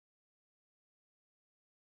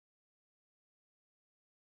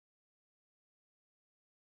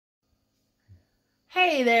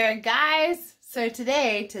Hey there, guys. So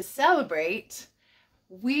today, to celebrate,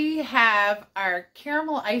 we have our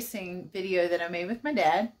caramel icing video that I made with my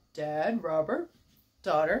dad, Robert,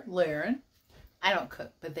 daughter, Lauren. I don't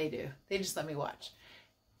cook, but they do. They just let me watch.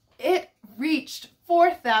 It reached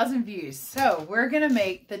 4,000 views. So we're going to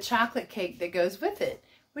make the chocolate cake that goes with it,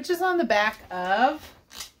 which is on the back of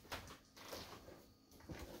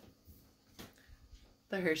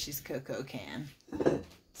the Hershey's Cocoa can.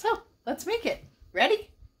 So let's make it. Ready?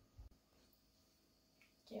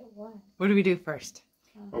 Get what? What do we do first?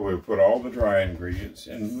 Well, we put all the dry ingredients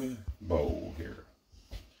in the bowl here.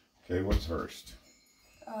 Okay, what's first?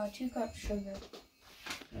 2 cups sugar.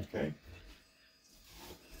 Okay.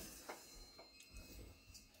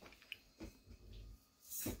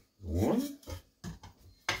 One.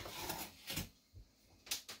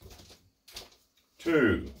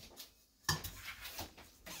 2.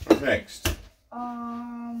 What's next?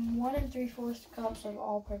 1 3/4 cups of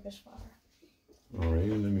all-purpose flour. All right,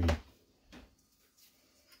 let me.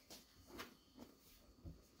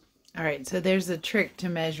 All right, so there's a trick to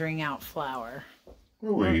measuring out flour.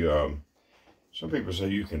 Well, some people say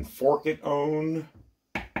you can fork it on,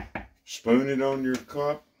 spoon it on your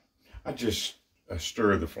cup. I just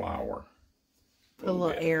stir the flour. Put a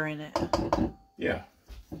little air in it. Yeah.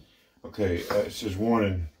 Okay, it says 1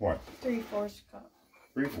 and what? 3/4 cup.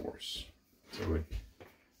 3/4. So we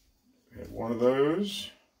had one of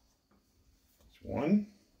those. It's 1,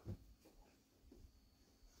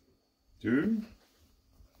 2,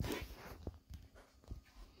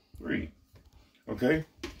 3. Okay.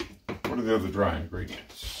 What are the other dry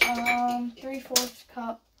ingredients? 3/4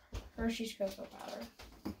 cup Hershey's cocoa powder.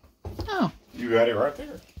 Oh. You got it right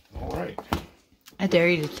there. All right. I dare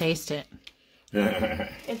you to taste it.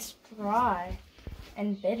 It's dry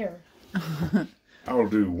and bitter. I'll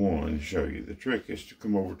do one to show you. The trick is to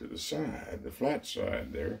come over to the side, the flat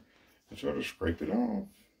side there, and sort of scrape it off.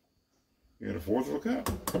 You got 1/4 of a cup.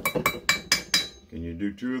 Can you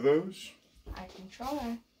do 2 of those? I can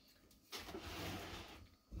try.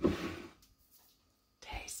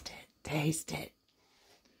 Taste it. Taste it.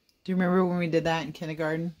 Do you remember when we did that in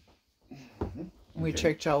kindergarten? Mm-hmm. We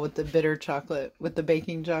tricked y'all with the bitter chocolate, with the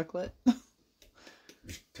baking chocolate.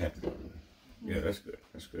 Just tap it on. Yeah, that's good.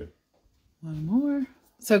 That's good. One more.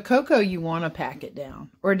 So cocoa, you want to pack it down,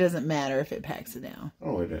 or it doesn't matter if it packs it down.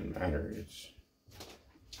 Oh, it doesn't matter.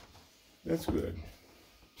 That's good.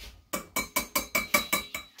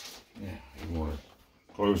 Yeah, you want to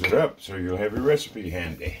close it up so you'll have your recipe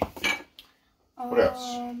handy. What else?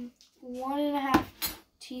 1 1/2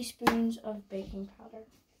 teaspoons of baking powder.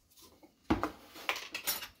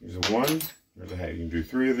 Here's a 1. There's a half. You can do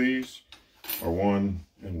 3 of these, or 1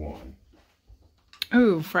 and 1.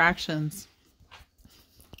 Ooh, fractions.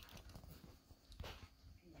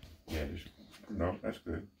 Yeah, no, that's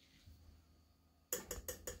good.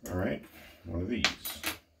 All right, 1 of these.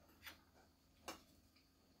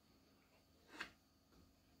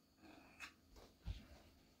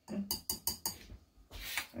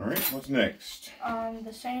 All right, what's next?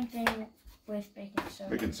 The same thing with baking soda.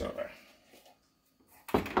 Baking soda.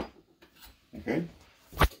 Okay.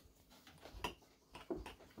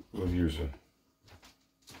 We'll use a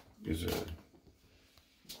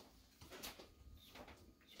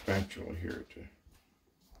spatula here to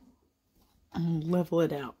I'll level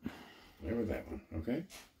it out. level that one. Okay.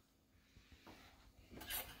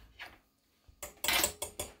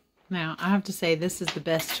 Now, I have to say, this is the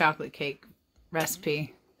best chocolate cake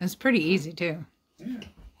recipe. It's pretty easy, too. Yeah.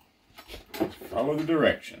 Let's follow the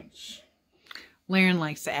directions. Lauren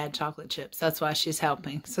likes to add chocolate chips. That's why she's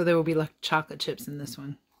helping. So there will be like chocolate chips in this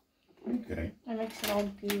one. Okay. That makes it all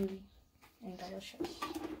gooey and delicious.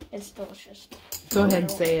 It's delicious. Go ahead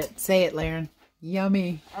and say it. Say it, Lauren.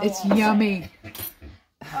 Yummy. I It's won't say yummy.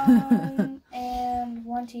 And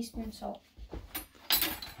 1 teaspoon salt.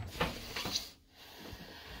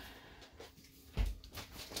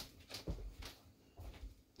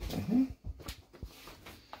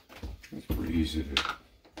 It's pretty easy to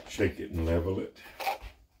shake it and level it.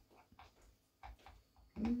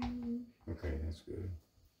 Okay, that's good.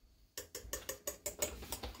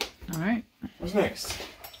 All right. What's next?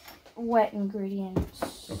 Wet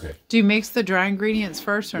ingredients. Okay. Do you mix the dry ingredients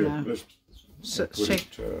first or Yeah, no? let's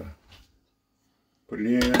Shake. put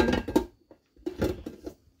it in.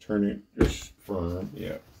 Turn it just firm.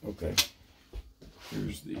 Yeah. Okay.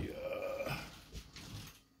 Here's the.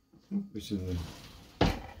 It's in the.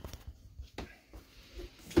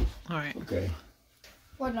 All right. Okay.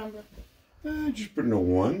 What number? Just put in a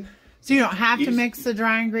 1. So you don't have to mix the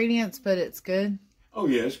dry ingredients, but it's good? Oh,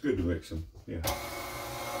 yeah, it's good to mix them. Yeah.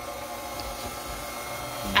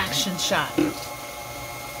 Action shot.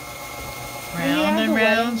 Round and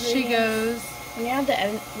round she goes. When you add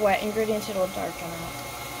the wet ingredients, it'll darken out.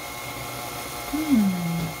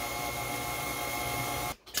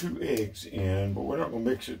 2 eggs in, but we're not going to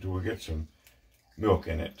mix it till we get some milk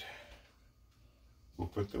in it. We'll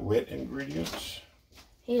put the wet ingredients.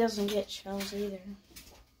 He doesn't get shells either.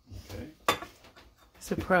 Okay.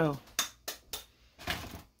 He's a pro.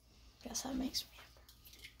 Guess that makes me.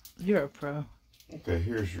 You're a pro. Okay,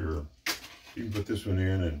 here's your, you can put this one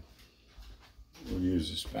in and we'll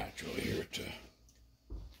use a spatula here to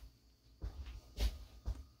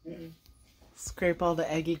scrape all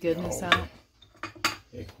the eggy goodness out.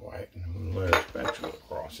 Egg white, and we'll lay a spatula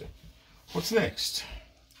across it. What's next?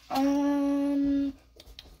 1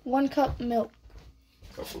 cup milk.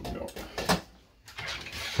 Cup of milk.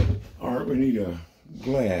 All right, we need a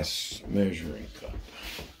glass measuring cup.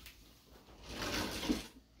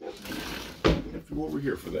 Have to go over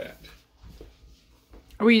here for that.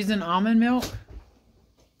 Are we using almond milk?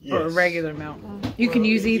 Yes. Or regular milk? You can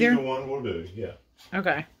use either? Either one will do, yeah.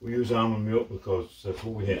 Okay. We use almond milk because that's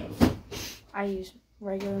what we have. I use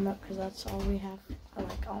regular milk because that's all we have. I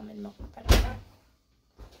like almond milk better.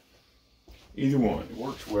 Either one. It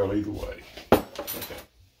works well either way. Okay.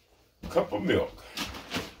 Cup of milk.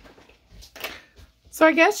 So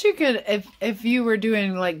I guess you could, if you were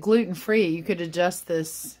doing like gluten-free, you could adjust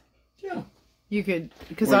this. Yeah. You could,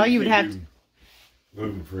 because all you would have to...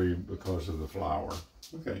 Gluten-free because of the flour.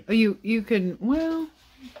 Okay. You could, well,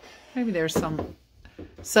 maybe there's some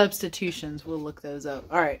substitutions. We'll look those up.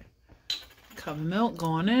 All right. Cup of milk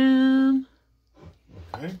going in.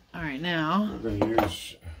 Okay. All right, now. We're going to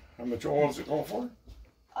use, how much oil is it going for?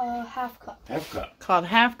 1/2 cup. 1/2 cup. Called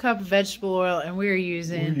 1/2 cup of vegetable oil, and we're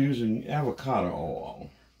using avocado oil.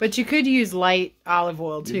 But you could use light olive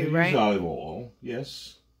oil too, you can right? Use olive oil,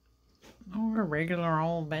 yes. Or regular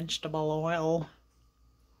old vegetable oil.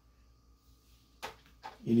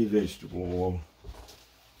 Any vegetable oil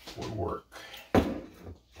would work.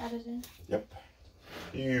 Add it in. Yep.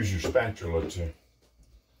 You use your spatula to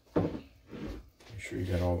make sure you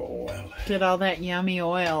got all the oil. Get all that yummy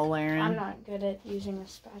oil, Lauren. I'm not good at using a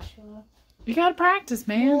spatula. You gotta practice,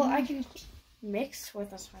 man. Well, I can mix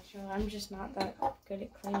with a spatula. I'm just not that good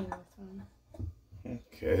at cleaning with one.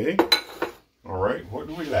 Okay. All right. What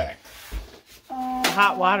do we lack?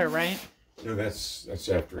 Hot water, right? No, that's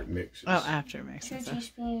after it mixes. Oh, after it mixes. 2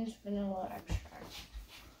 teaspoons vanilla extract.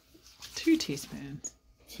 2 teaspoons.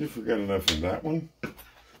 See if we got enough in that one. Can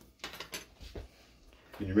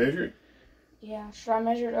you measure it? Yeah. Should I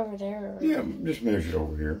measure it over there? Or... Yeah, just measure it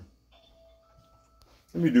over here.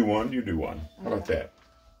 Let me do one. You do one. How about that?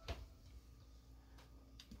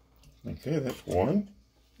 Okay, that's one.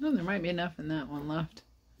 No, there might be enough in that one left.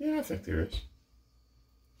 Yeah, I think there is.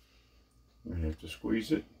 We have to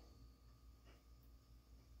squeeze it.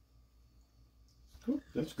 Ooh,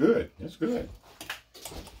 that's good. That's good.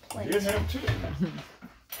 Wait. You did have 2.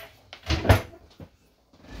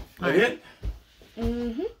 That it?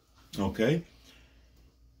 Mm-hmm. Okay.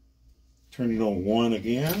 Turn it on 1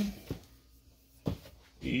 again.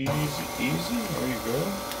 Easy, easy. There you go.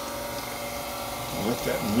 Let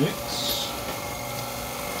that mix.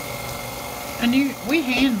 And we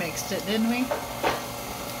hand mixed it, didn't we?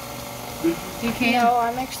 You can. No,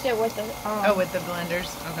 I mixed it with the Oh, with the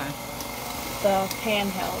blenders. Okay. the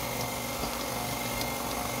handheld.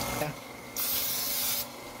 Okay.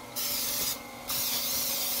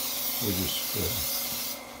 We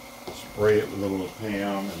just spray it with a little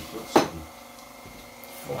Pam and put some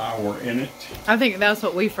flour in it. I think that's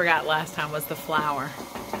what we forgot last time was the flour.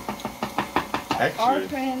 Our Actually,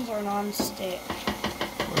 pans are non-stick.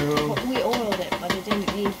 well, We oiled it, but it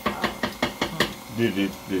didn't need flour. did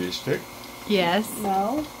it stick? Yes.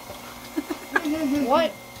 No.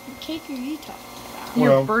 What cake are you talking about? Your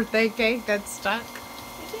Well- birthday cake that's stuck.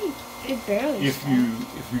 It barely If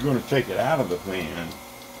you're going to take it out of the pan,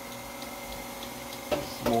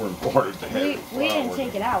 it's more important to have the We didn't flour.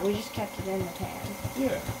 take it out. We just kept it in the pan.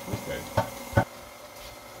 Yeah. Okay. All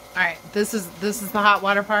right. This is the hot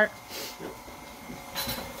water part.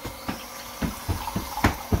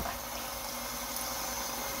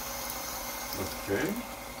 Okay.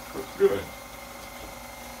 Looks good.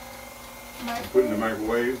 Put it in the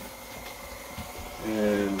microwave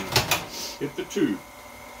and hit the tube.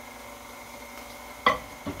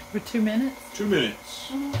 For 2 minutes. 2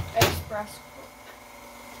 minutes. Express.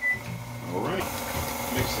 All right.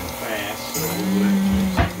 Mixing fast. So we'll let it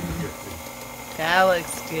mix until we get the That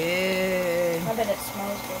looks good. I bet it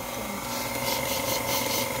smells good too.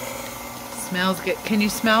 Smells good. Can you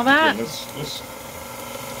smell that? Yeah, let's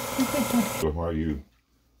so while you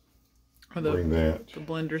Or bring that. the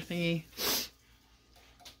blender thingy.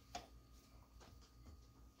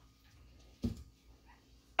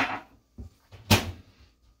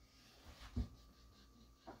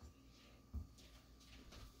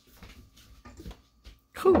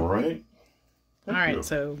 Cool. All right. All right,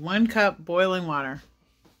 so 1 cup boiling water.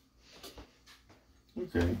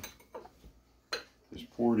 Okay.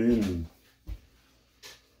 Just pour it in. And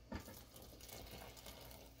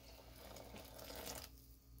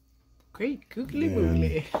Great googly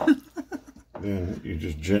boogly. then you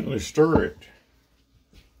just gently stir it.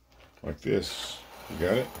 Like this. You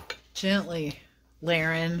got it? Gently,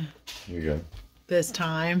 Laren, You got it. this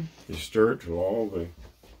time. You stir it till all the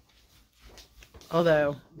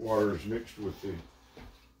Although, water is mixed with the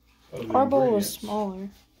other Our bowl was ingredients. smaller.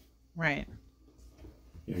 right.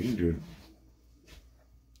 Yeah, you can do it.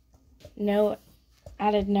 No,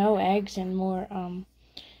 added no eggs and more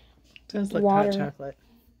Does look water. hot chocolate.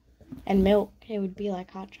 and milk. It would be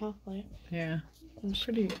like hot chocolate. Yeah. It's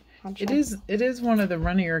Pretty. hot It chocolate. is one of the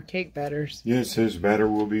runnier cake batters. Yeah, it says batter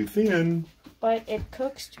will be thin. But it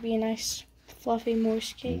cooks to be a nice, fluffy,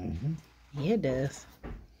 moist cake. Mm-hmm. Yeah, it does.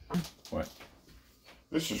 What?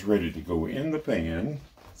 This is ready to go in the pan.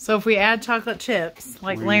 So if we add chocolate chips,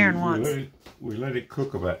 like Laren wants. We let it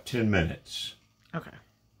cook about 10 minutes. Okay.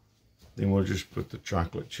 Then we'll just put the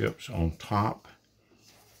chocolate chips on top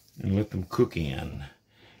and let them cook in.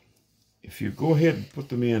 If you go ahead and put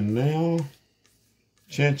them in now,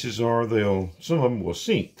 chances are some of them will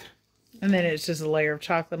sink. And then it's just a layer of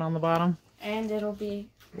chocolate on the bottom. And it'll be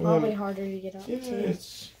probably harder to get up Yeah, too.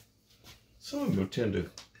 some of them will tend to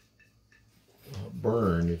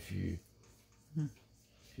burn if you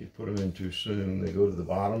put them in too soon. They go to the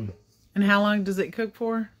bottom. And how long does it cook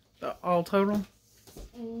for? All total?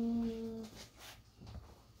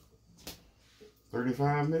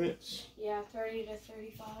 35 minutes Yeah, 30 to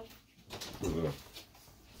 35.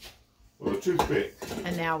 with a toothpick.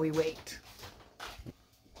 And now we wait.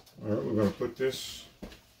 All right, we're going to put this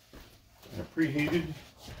in a preheated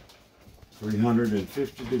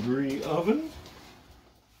 350 degree oven.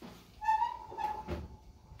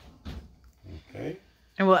 Okay.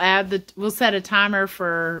 And we'll set a timer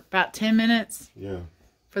for about 10 minutes Yeah.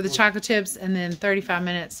 for the chocolate chips and then 35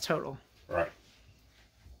 minutes total. Right.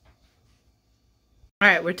 All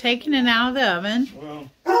right, we're taking it out of the oven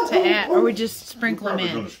Well, to add, or we just sprinkle we're them probably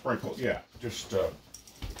in. going to sprinkle. Yeah. Just.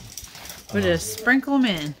 We just sprinkle them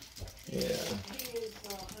in. Yeah.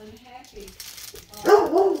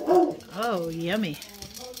 Oh, yummy.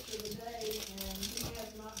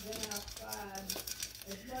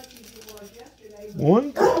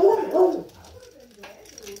 One.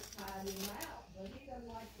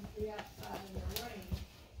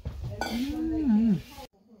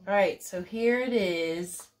 All right, so here it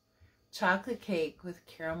is. Chocolate cake with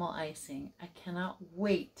caramel icing. I cannot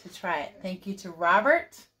wait to try it. Thank you to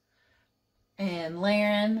Robert and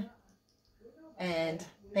Laren. And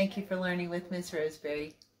thank you for learning with Miss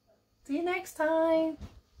Roseberry. See you next time.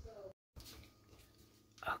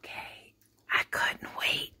 Okay, I couldn't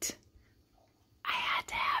wait. I had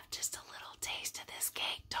to have just a little taste of this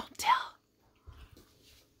cake. Don't tell.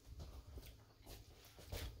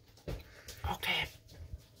 Okay,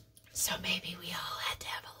 so maybe we all had to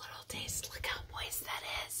have a little taste. Look how moist that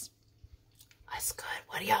is. That's good.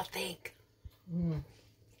 What do y'all think?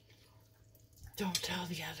 Don't tell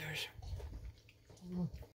the others.